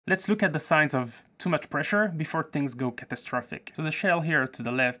Let's look at the signs of too much pressure before things go catastrophic. So the shell here to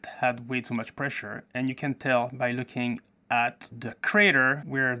the left had way too much pressure, and you can tell by looking at the crater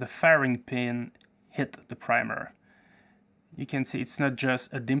where the firing pin hit the primer. You can see it's not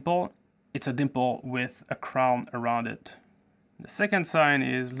just a dimple, it's a dimple with a crown around it. The second sign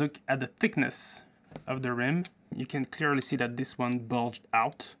is look at the thickness of the rim. You can clearly see that this one bulged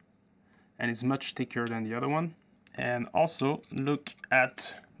out and is much thicker than the other one. And also look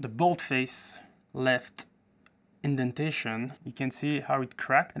at the bolt face left indentation. You can see how it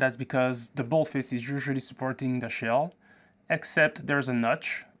cracked. That's because the bolt face is usually supporting the shell, except there's a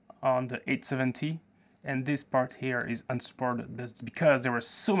notch on the 870, and this part here is unsupported. But because there was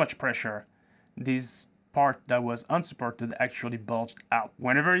so much pressure, this part that was unsupported actually bulged out.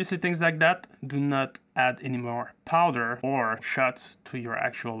 Whenever you see things like that, do not add any more powder or shot to your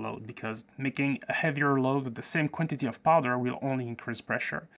actual load, because making a heavier load with the same quantity of powder will only increase pressure.